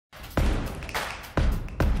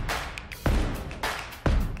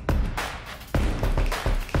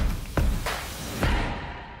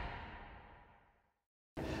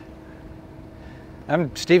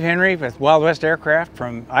I'm Steve Henry with Wild West Aircraft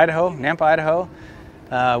from Idaho, Nampa, Idaho.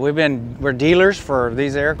 We're dealers for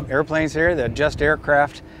these airplanes here, the Just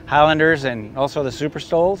Aircraft Highlanders and also the Super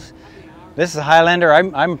STOLs. This is a Highlander.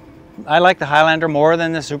 I like the Highlander more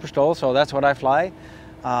than the Super STOL, so that's what I fly.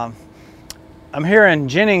 I'm here in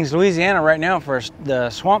Jennings, Louisiana right now for the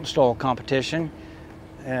Swamp STOL competition.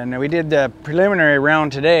 And we did the preliminary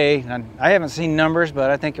round today. I haven't seen numbers, but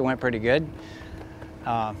I think it went pretty good.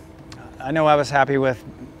 I know I was happy with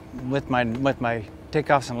my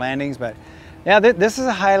takeoffs and landings, but yeah, this is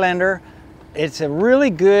a Highlander. It's a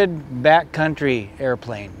really good backcountry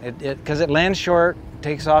airplane because it lands short,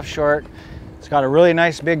 takes off short. It's got a really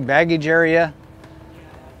nice big baggage area.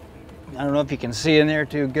 I don't know if you can see in there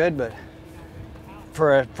too good, but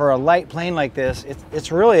for a light plane like this,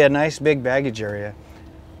 it's really a nice big baggage area.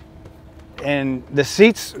 And the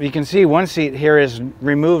seats, you can see one seat here is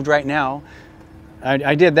removed right now.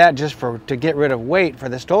 I did that just to get rid of weight for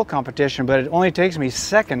the STOL competition, but it only takes me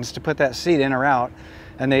seconds to put that seat in or out.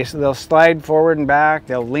 And they'll slide forward and back,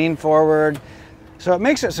 they'll lean forward. So it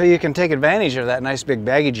makes it so you can take advantage of that nice big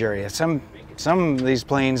baggage area. Some of these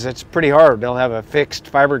planes, it's pretty hard. They'll have a fixed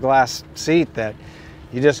fiberglass seat that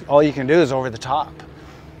all you can do is over the top.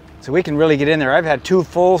 So we can really get in there. I've had two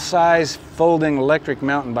full-size folding electric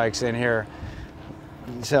mountain bikes in here.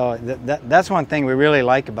 So that's one thing we really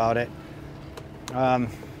like about it. I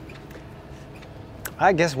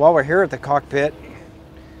guess while we're here at the cockpit,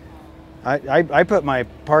 I put my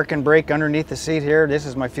park and brake underneath the seat here. This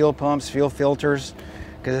is my fuel pumps, fuel filters,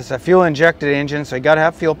 because it's a fuel injected engine, so you got to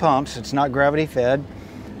have fuel pumps. It's not gravity fed.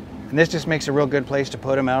 And this just makes a real good place to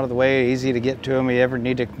put them out of the way, easy to get to them if you ever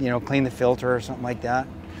need to, clean the filter or something like that.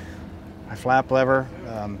 My flap lever.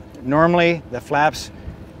 Normally the flaps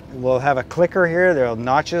will have a clicker here. There are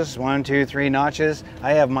notches, 1, 2, 3 notches.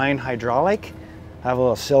 I have mine hydraulic. I have a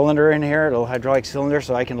little cylinder in here, a little hydraulic cylinder,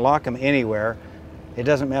 so I can lock them anywhere. It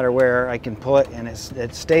doesn't matter where. I can pull it and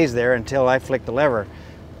it stays there until I flick the lever.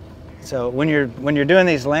 So when you're doing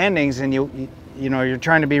these landings and you're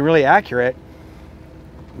trying to be really accurate,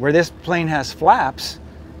 where this plane has flaps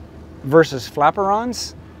versus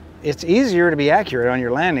flaperons, it's easier to be accurate on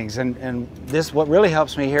your landings. And what really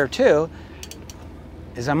helps me here too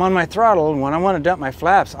is I'm on my throttle, and when I want to dump my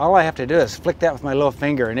flaps, all I have to do is flick that with my little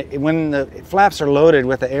finger. And when the flaps are loaded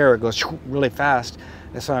with the air, it goes really fast.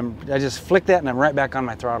 And so I just flick that and I'm right back on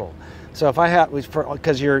my throttle. So if I have,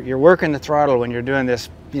 because you're working the throttle when you're doing this,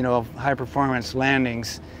 high performance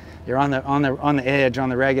landings, you're on the edge, on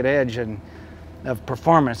the ragged edge of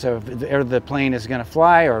performance of the plane is going to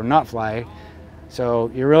fly or not fly.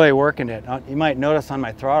 So you're really working it. You might notice on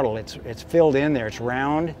my throttle, it's filled in there, it's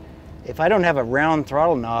round. If I don't have a round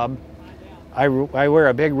throttle knob, I wear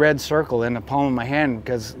a big red circle in the palm of my hand,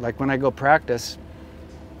 because like when I go practice,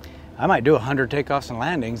 I might do 100 takeoffs and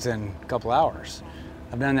landings in a couple hours.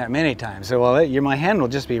 I've done that many times. So my hand will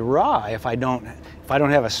just be raw if I don't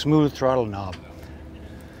have a smooth throttle knob.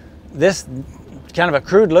 This kind of a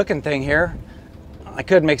crude looking thing here, I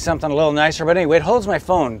could make something a little nicer, but anyway, it holds my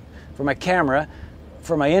phone for my camera,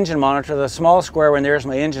 for my engine monitor. The small square one there is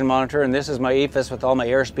my engine monitor, and this is my EFIS with all my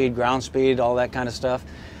airspeed, ground speed, all that kind of stuff.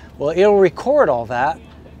 Well, it'll record all that.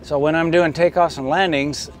 So when I'm doing takeoffs and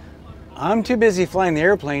landings, I'm too busy flying the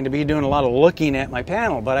airplane to be doing a lot of looking at my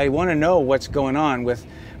panel, but I want to know what's going on with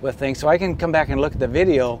things, so I can come back and look at the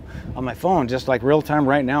video on my phone, just like real time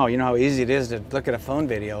right now. You know how easy it is to look at a phone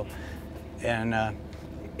video. And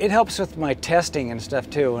it helps with my testing and stuff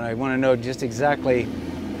too, and I want to know just exactly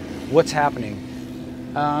what's happening.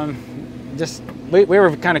 We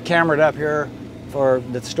were kind of cameraed up here for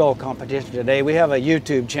the STOL competition today. We have a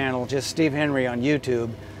YouTube channel, just Steve Henry on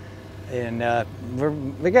YouTube, and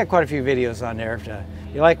we got quite a few videos on there. If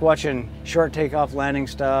you like watching short takeoff landing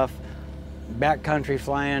stuff, backcountry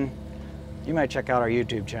flying, you might check out our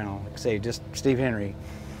YouTube channel. Like I say, just Steve Henry.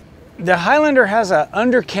 The Highlander has an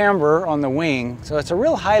under camber on the wing, so it's a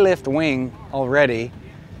real high lift wing already.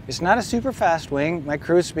 It's not a super fast wing. My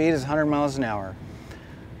cruise speed is 100 miles an hour.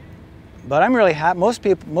 But I'm really happy.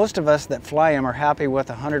 Most of us that fly them are happy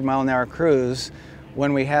with a 100-mile-an-hour cruise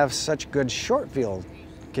when we have such good short field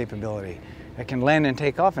capability. I can land and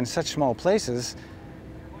take off in such small places.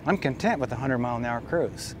 I'm content with a 100-mile-an-hour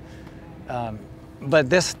cruise. But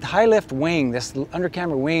this high lift wing, this under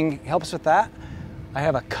camber wing, helps with that. I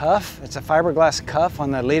have a cuff. It's a fiberglass cuff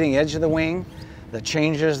on the leading edge of the wing that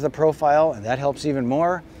changes the profile, and that helps even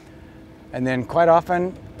more. And then quite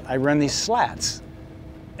often I run these slats,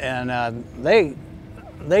 and they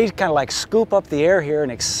kind of like scoop up the air here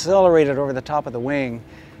and accelerate it over the top of the wing,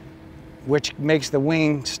 which makes the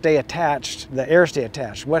wing stay attached, the air stay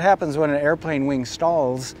attached. What happens when an airplane wing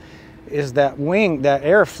stalls is that wing, that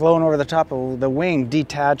air flowing over the top of the wing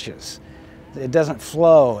detaches. It doesn't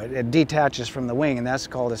flow, it detaches from the wing, and that's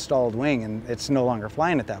called a stalled wing, and it's no longer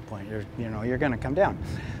flying at that point. You're going to come down.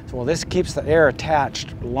 So, well, this keeps the air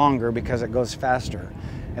attached longer because it goes faster.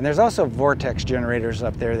 And there's also vortex generators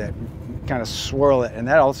up there that kind of swirl it, and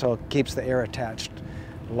that also keeps the air attached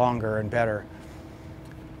longer and better.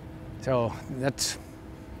 So that's,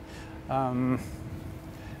 I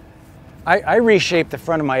reshape the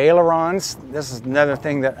front of my ailerons. This is another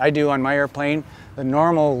thing that I do on my airplane. The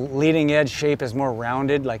normal leading edge shape is more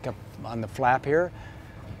rounded, like up on the flap here,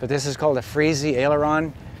 but this is called a freezy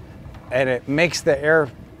aileron, and it makes the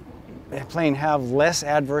airplane have less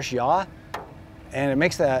adverse yaw, and it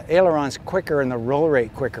makes the ailerons quicker and the roll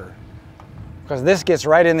rate quicker, because this gets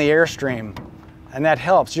right in the airstream, and that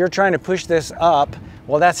helps. You're trying to push this up,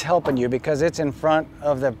 well, that's helping you because it's in front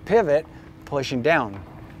of the pivot pushing down.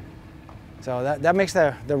 So that makes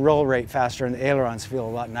the roll rate faster, and the ailerons feel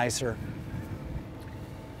a lot nicer.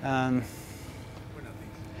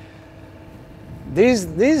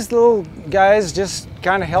 These little guys just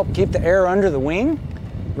kind of help keep the air under the wing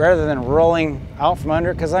rather than rolling out from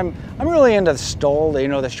under, because I'm really into the STOL, you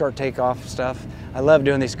know, the short takeoff stuff. I love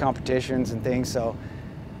doing these competitions and things, so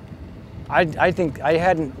I think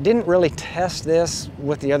I didn't really test this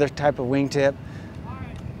with the other type of wingtip,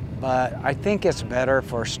 but I think it's better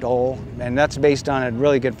for STOL, and that's based on a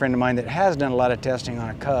really good friend of mine that has done a lot of testing on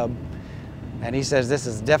a Cub, and he says this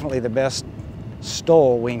is definitely the best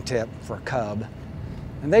STOL wingtip for Cub.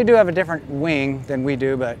 And they do have a different wing than we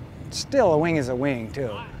do, but still a wing is a wing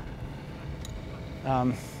too.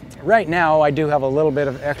 Right now I do have a little bit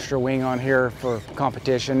of extra wing on here for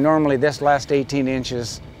competition. Normally this last 18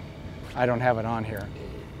 inches, I don't have it on here.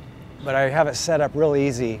 But I have it set up real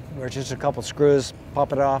easy, where it's just a couple screws,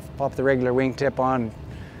 pop it off, pop the regular wingtip on,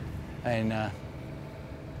 and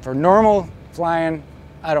for normal flying,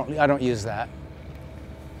 I don't use that.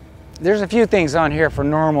 There's a few things on here for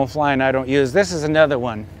normal flying I don't use. This is another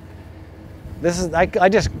one. This is, I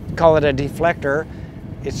just call it a deflector.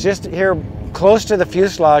 It's just here close to the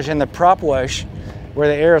fuselage in the prop wash, where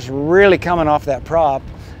the air is really coming off that prop.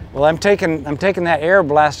 Well, I'm taking that air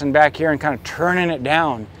blasting back here and kind of turning it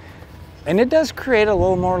down. And it does create a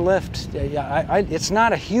little more lift. It's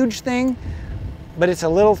not a huge thing, but it's a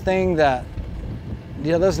little thing that,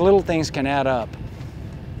 you know, those little things can add up.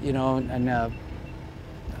 You know, and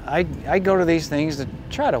I go to these things to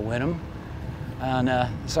try to win them, and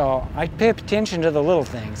so I pay attention to the little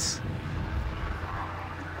things,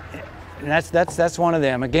 and that's one of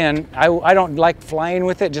them. Again, I don't like flying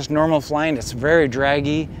with it, just normal flying. It's very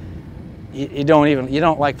draggy. You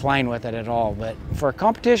don't like flying with it at all. But for a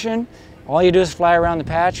competition, all you do is fly around the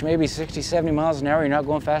patch, maybe 60, 70 miles an hour. You're not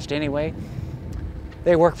going fast anyway.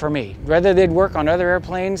 They work for me. Whether they'd work on other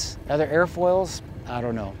airplanes, other airfoils, I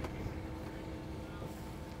don't know.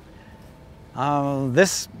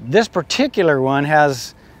 This particular one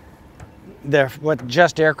has what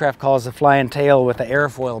Just Aircraft calls the flying tail with the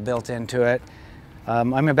airfoil built into it.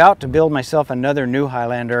 I'm about to build myself another new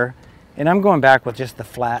Highlander, and I'm going back with just the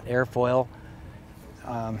flat airfoil.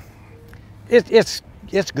 It's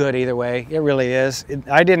good either way. It really is.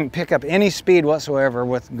 I didn't pick up any speed whatsoever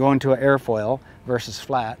with going to an airfoil versus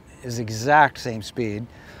flat. It's the exact same speed.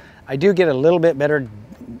 I do get a little bit better,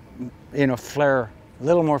 you know, flare. A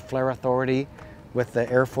little more flare authority with the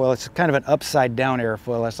airfoil. It's kind of an upside down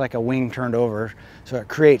airfoil. It's like a wing turned over, so it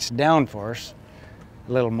creates downforce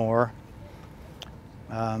a little more.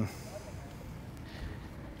 I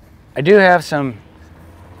do have some,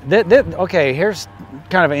 okay, here's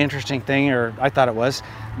kind of an interesting thing, or I thought it was.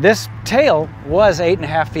 This tail was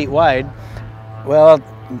 8.5 feet wide. Well,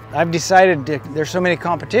 I've decided there's so many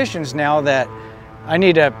competitions now that I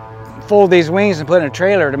need to fold these wings and put in a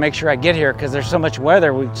trailer to make sure I get here, because there's so much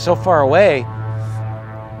weather, we're so far away.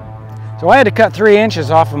 So I had to cut 3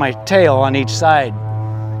 inches off of my tail on each side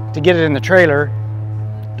to get it in the trailer.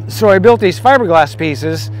 So I built these fiberglass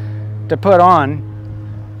pieces to put on,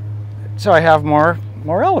 so I have more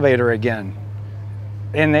elevator again.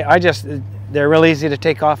 And they're real easy to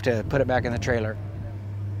take off to put it back in the trailer.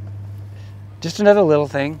 Just another little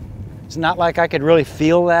thing. It's not like I could really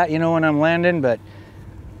feel that, you know, when I'm landing, but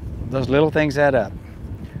those little things add up.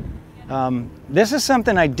 This is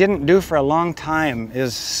something I didn't do for a long time,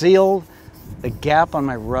 is seal the gap on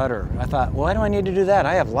my rudder. I thought, why do I need to do that?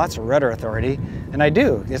 I have lots of rudder authority, and I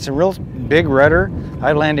do. It's a real big rudder.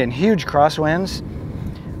 I land in huge crosswinds.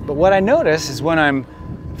 But what I notice is when I'm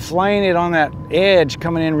flying it on that edge,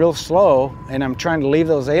 coming in real slow, and I'm trying to leave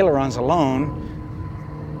those ailerons alone,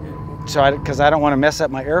 because I don't want to mess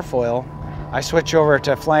up my airfoil, I switch over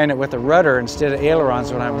to flying it with a rudder instead of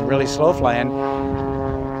ailerons when I'm really slow flying.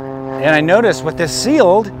 And I noticed with this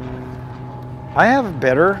sealed, I have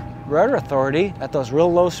better rudder authority at those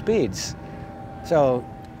real low speeds. So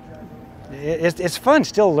it's fun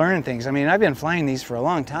still learning things. I mean, I've been flying these for a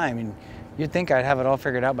long time, and you'd think I'd have it all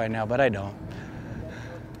figured out by now, but I don't.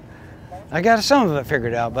 I got some of it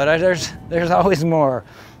figured out, but there's always more.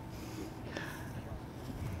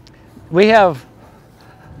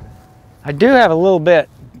 I do have a little bit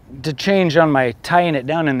to change on my tying it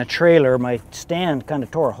down in the trailer. My stand kind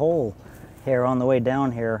of tore a hole here on the way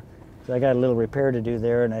down here. So I got a little repair to do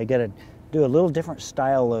there, and I got to do a little different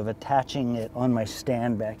style of attaching it on my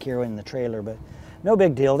stand back here in the trailer, but no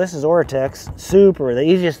big deal. This is Ortex, super, the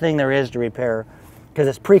easiest thing there is to repair because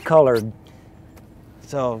it's pre-colored.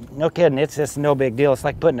 So no kidding, it's just no big deal. It's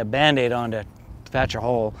like putting a Band-Aid on to patch a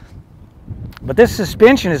hole. But this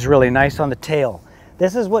suspension is really nice on the tail.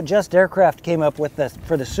 This is what Just Aircraft came up with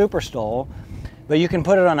for the Super STOL, but you can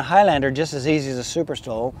put it on a Highlander just as easy as a Super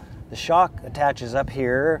STOL. The shock attaches up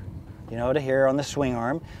here, you know, to here on the swing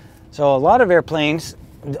arm. So a lot of airplanes,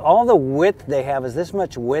 all the width they have is this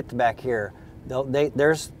much width back here.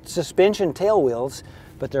 There's suspension tail wheels,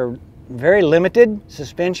 but they're very limited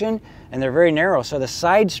suspension and they're very narrow, so the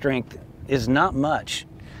side strength is not much.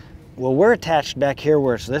 Well, we're attached back here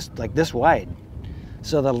where it's this wide.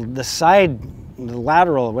 So the side, the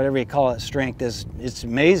lateral, whatever you call it, strength it's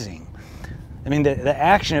amazing. I mean, the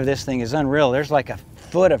action of this thing is unreal. There's like a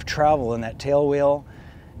foot of travel in that tail wheel.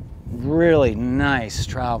 Really nice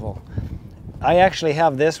travel. I actually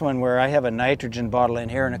have this one where I have a nitrogen bottle in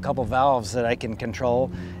here and a couple valves that I can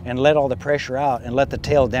control and let all the pressure out and let the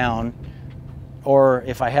tail down. Or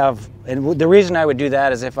if I have, and the reason I would do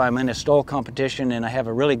that is if I'm in a STOL competition and I have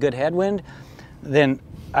a really good headwind, then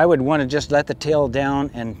I would want to just let the tail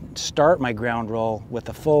down and start my ground roll with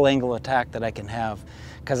the full angle attack that I can have,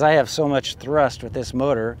 because I have so much thrust with this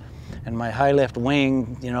motor and my high lift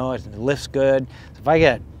wing, you know, it lifts good. So if I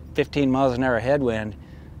get 15 miles an hour headwind,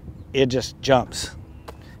 it just jumps.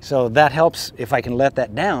 So that helps. If I can let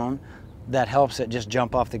that down, that helps it just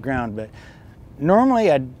jump off the ground. But normally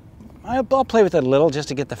I'll play with it a little just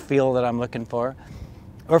to get the feel that I'm looking for.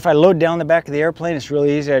 Or if I load down the back of the airplane, it's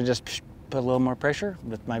really easy. I just put a little more pressure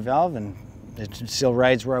with my valve and it still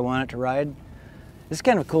rides where I want it to ride. It's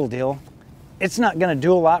kind of a cool deal. It's not going to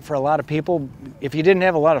do a lot for a lot of people. If you didn't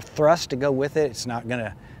have a lot of thrust to go with it, it's not going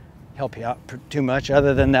to help you out too much.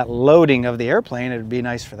 Other than that loading of the airplane, it would be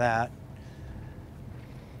nice for that.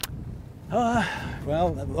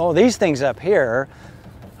 Well, these things up here,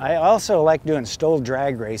 I also like doing STOL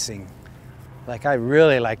drag racing. Like, I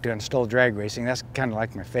really like doing STOL drag racing. That's kind of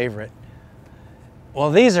like my favorite. Well,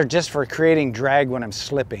 these are just for creating drag when I'm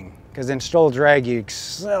slipping, because in STOL drag you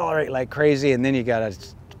accelerate like crazy and then you gotta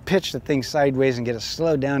pitch the thing sideways and get it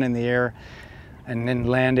slowed down in the air and then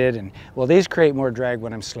land it. And well, these create more drag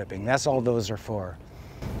when I'm slipping. That's all those are for.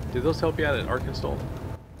 Do those help you out at Arkansas?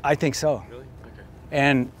 I think so. Really? Okay.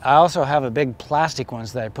 And I also have a big plastic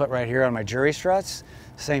ones that I put right here on my jury struts.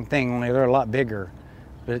 Same thing, only they're a lot bigger,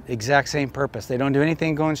 but exact same purpose. They don't do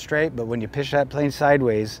anything going straight, but when you pitch that plane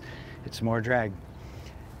sideways, it's more drag.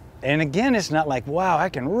 And again, it's not like, wow, I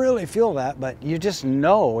can really feel that, but you just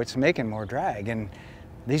know it's making more drag. And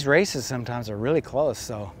these races sometimes are really close.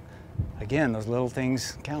 So again, those little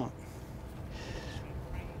things count.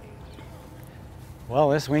 Well,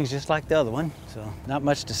 this wing's just like the other one, so not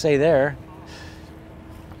much to say there.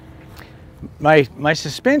 My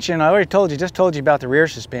suspension, I already just told you about the rear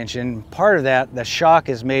suspension. Part of that, the shock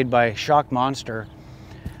is made by Shock Monster.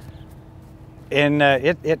 And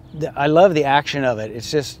I love the action of it.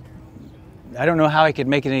 It's just, I don't know how I could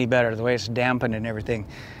make it any better, the way it's dampened and everything.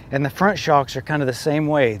 And the front shocks are kind of the same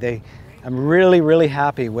way. I'm really, really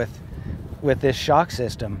happy with this shock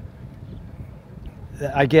system.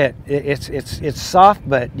 It's soft,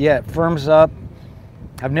 but yeah, it firms up.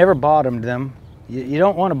 I've never bottomed them. You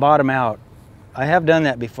don't want to bottom out. I have done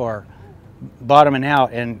that before, bottoming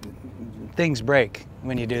out, and things break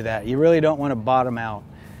when you do that. You really don't want to bottom out.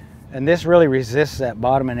 And this really resists that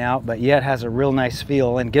bottoming out, but yet has a real nice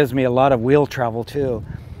feel and gives me a lot of wheel travel too.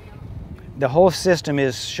 The whole system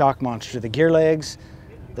is Shock Monster. The gear legs,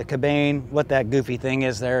 the cabane, what that goofy thing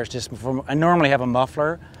is there is just, I normally have a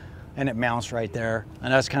muffler and it mounts right there.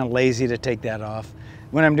 And I was kind of lazy to take that off.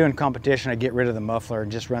 When I'm doing competition, I get rid of the muffler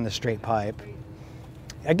and just run the straight pipe.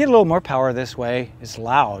 I get a little more power this way. It's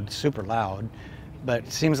loud, super loud, but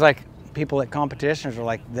it seems like people at competitions are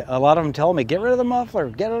like, a lot of them tell me, get rid of the muffler,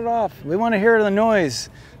 get it off. We want to hear the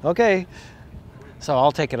noise. Okay, so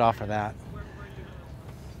I'll take it off for that.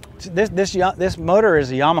 This motor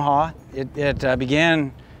is a Yamaha. It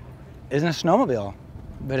began isn't a snowmobile,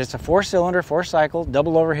 but it's a 4-cylinder, 4-cycle,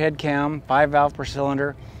 double overhead cam, 5 valve per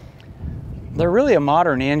cylinder. They're really a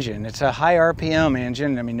modern engine. It's a high RPM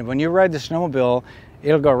engine. I mean, when you ride the snowmobile,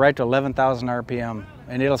 it'll go right to 11,000 RPM,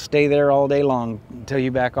 and it'll stay there all day long until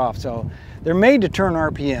you back off. So they're made to turn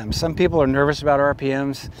RPMs. Some people are nervous about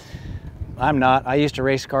RPMs. I'm not. I used to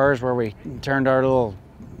race cars where we turned our little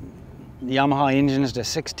Yamaha engines to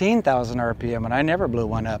 16,000 RPM, and I never blew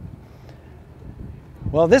one up.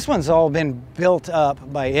 Well, this one's all been built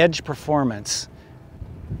up by Edge Performance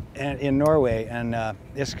in Norway, and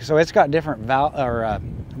so it's got different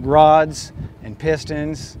rods and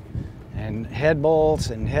pistons and head bolts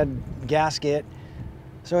and head gasket.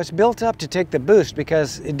 So it's built up to take the boost,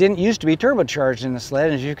 because it didn't used to be turbocharged in the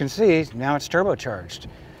sled. As you can see, now it's turbocharged.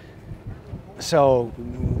 So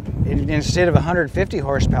instead of 150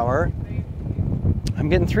 horsepower, I'm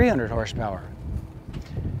getting 300 horsepower,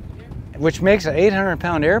 which makes an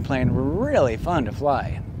 800-pound airplane really fun to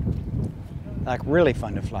fly. Like really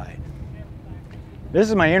fun to fly. This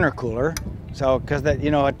is my intercooler. So, because that,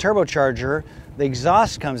 you know, a turbocharger, the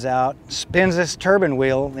exhaust comes out, spins this turbine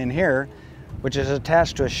wheel in here, which is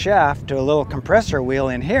attached to a shaft to a little compressor wheel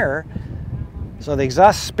in here. So the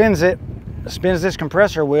exhaust spins this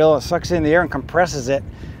compressor wheel, it sucks in the air and compresses it,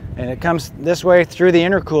 and it comes this way through the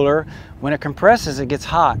intercooler. When it compresses, it gets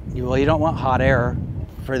hot. Well, you don't want hot air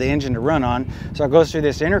for the engine to run on, so it goes through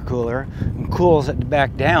this intercooler and cools it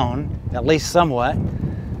back down, at least somewhat,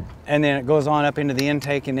 and then it goes on up into the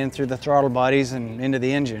intake and in through the throttle bodies and into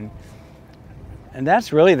the engine. And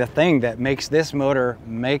that's really the thing that makes this motor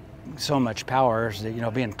make so much power, is that, you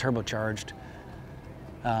know, being turbocharged.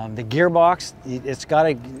 The gearbox,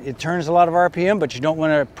 it turns a lot of RPM, but you don't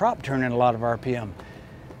want a prop turning a lot of RPM.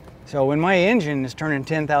 So when my engine is turning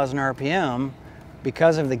 10,000 RPM,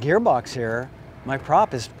 because of the gearbox here, my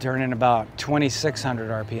prop is turning about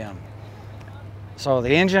 2,600 RPM. So the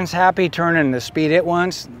engine's happy turning the speed it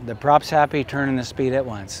wants, the prop's happy turning the speed it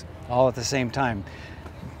wants, all at the same time.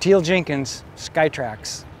 Teal Jenkins,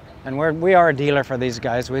 Skytrax, and we are a dealer for these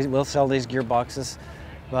guys. We'll sell these gearboxes,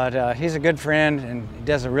 but he's a good friend and he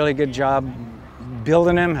does a really good job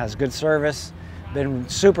building them, has good service. Been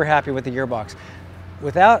super happy with the gearbox.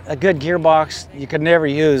 Without a good gearbox, you could never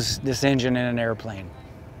use this engine in an airplane.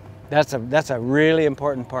 That's a really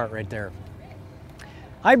important part right there.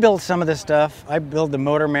 I build some of this stuff. I build the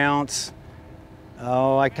motor mounts.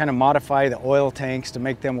 Oh, I kind of modify the oil tanks to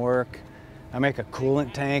make them work. I make a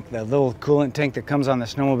coolant tank. The little coolant tank that comes on the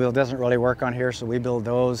snowmobile doesn't really work on here, so we build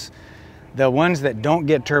those. The ones that don't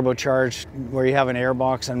get turbocharged, where you have an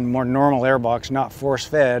airbox and more normal airbox, not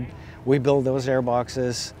force-fed, we build those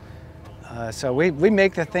airboxes. So we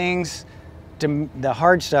make the things, the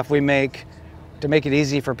hard stuff we make to make it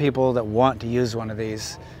easy for people that want to use one of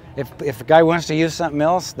these. If a guy wants to use something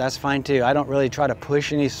else, that's fine too. I don't really try to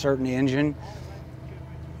push any certain engine,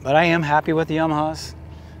 but I am happy with the Yamahas.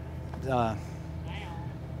 I'm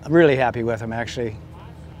really happy with them, actually.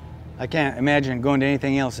 I can't imagine going to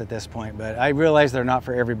anything else at this point, but I realize they're not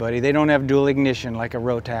for everybody. They don't have dual ignition like a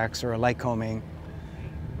Rotax or a Lycoming.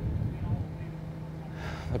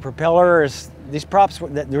 The propeller is, these props,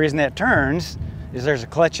 the reason that turns is there's a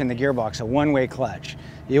clutch in the gearbox, a one-way clutch.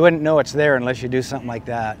 You wouldn't know it's there unless you do something like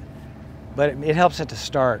that. But it helps it to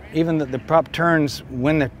start. Even the prop turns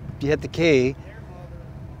when you hit the key,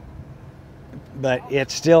 but it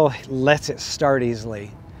still lets it start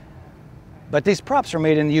easily. But these props are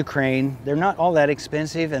made in Ukraine. They're not all that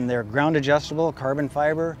expensive, and they're ground adjustable, carbon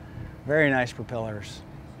fiber. Very nice propellers.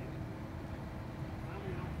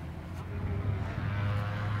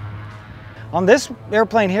 On this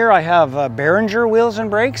airplane here, I have Behringer wheels and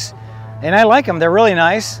brakes, and I like them. They're really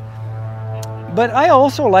nice. But I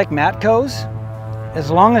also like Matco's,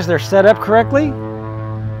 as long as they're set up correctly.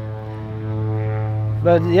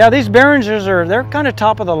 But yeah, these Behringers they're kind of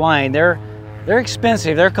top of the line. They're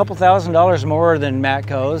expensive. They're a couple $1,000s more than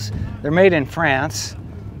Matco's. They're made in France.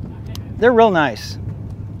 They're real nice.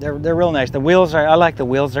 They're real nice. The wheels I like the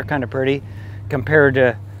wheels. They're kind of pretty compared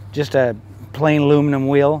to just a plain aluminum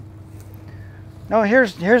wheel. No,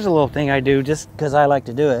 here's a little thing I do just because I like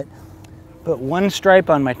to do it. Put one stripe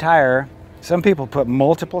on my tire. Some people put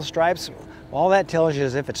multiple stripes. All that tells you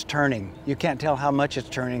is if it's turning. You can't tell how much it's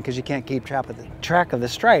turning because you can't keep track of the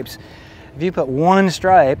stripes. If you put one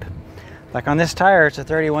stripe, like on this tire, it's a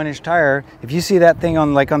 31-inch tire. If you see that thing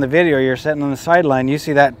on the video, you're sitting on the sideline, you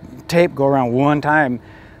see that tape go around one time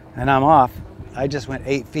and I'm off. I just went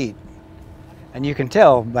 8 feet. And you can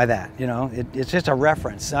tell by that, you know, it's just a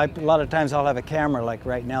reference. A lot of times I'll have a camera, like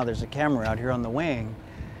right now there's a camera out here on the wing.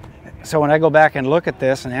 So when I go back and look at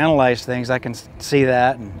this and analyze things, I can see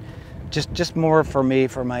that, and just more for me,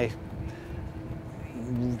 for my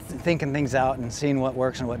thinking things out and seeing what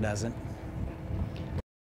works and what doesn't.